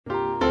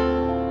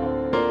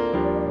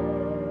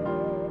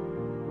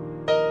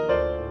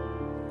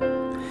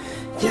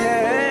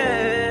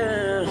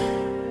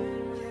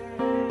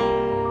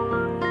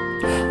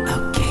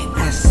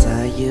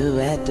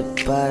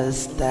never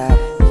stop.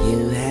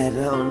 You had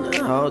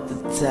on all the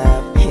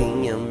top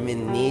in your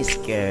mini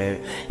skirt,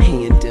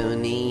 and your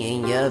dooney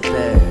and your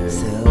bird.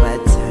 So I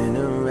turn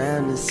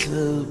around and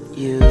swoop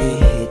you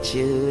and hit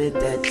you with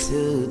that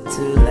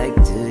tutu. Like,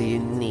 do you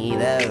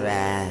need a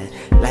ride?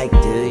 Like,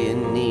 do you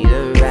need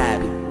a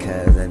ride?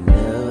 Because I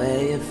know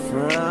where you're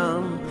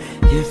from.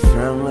 You're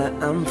from where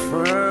I'm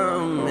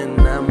from,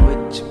 and I'm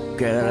with you,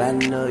 girl. I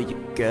know you,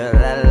 girl.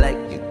 I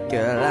like you,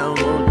 girl. I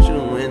want you,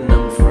 and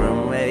I'm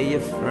from where you're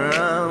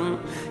from,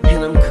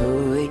 and I'm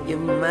cool with your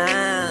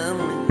mom,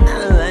 and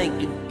I like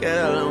you,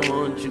 girl. I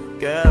want you,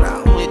 girl.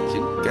 I'm with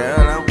you,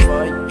 girl. I'm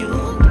for you,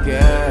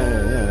 girl.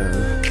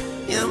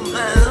 You're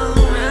mine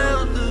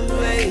around the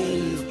way,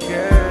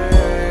 girl.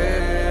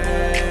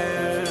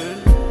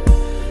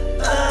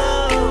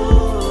 Oh,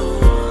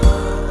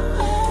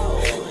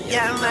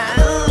 you're mine.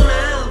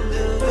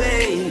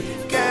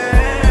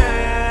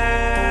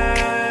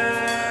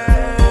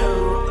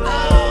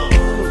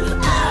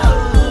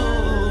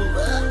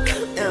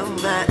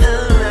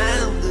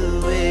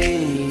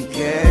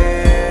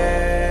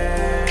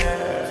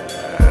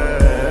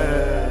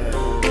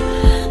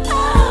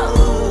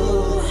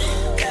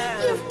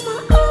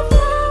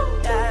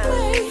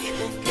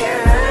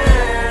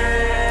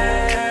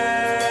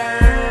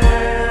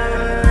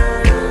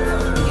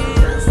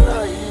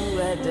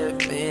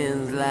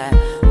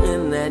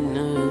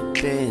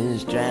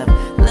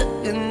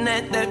 Looking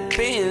at that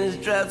Benz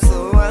drop,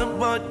 so I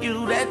bought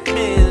you that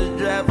Benz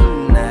drop,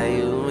 and now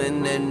you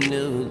in that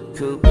new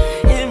coupe.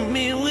 Hit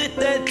me with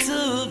that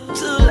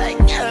tutu, like,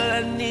 girl,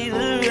 I need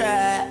a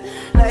ride.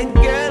 Like,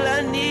 girl,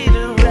 I need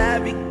a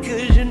ride,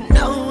 because you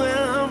know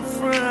where I'm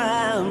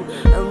from.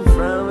 I'm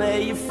from where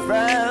you're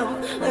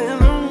from,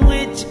 and I'm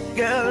with you,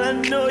 girl. I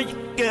know you,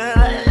 girl. I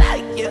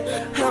like you.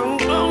 I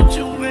want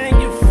you when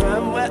you're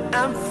from where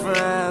I'm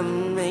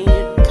from, and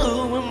you're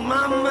cool with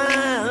my mind.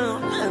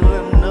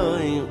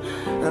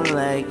 I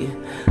like you,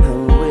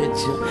 I'm with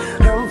you,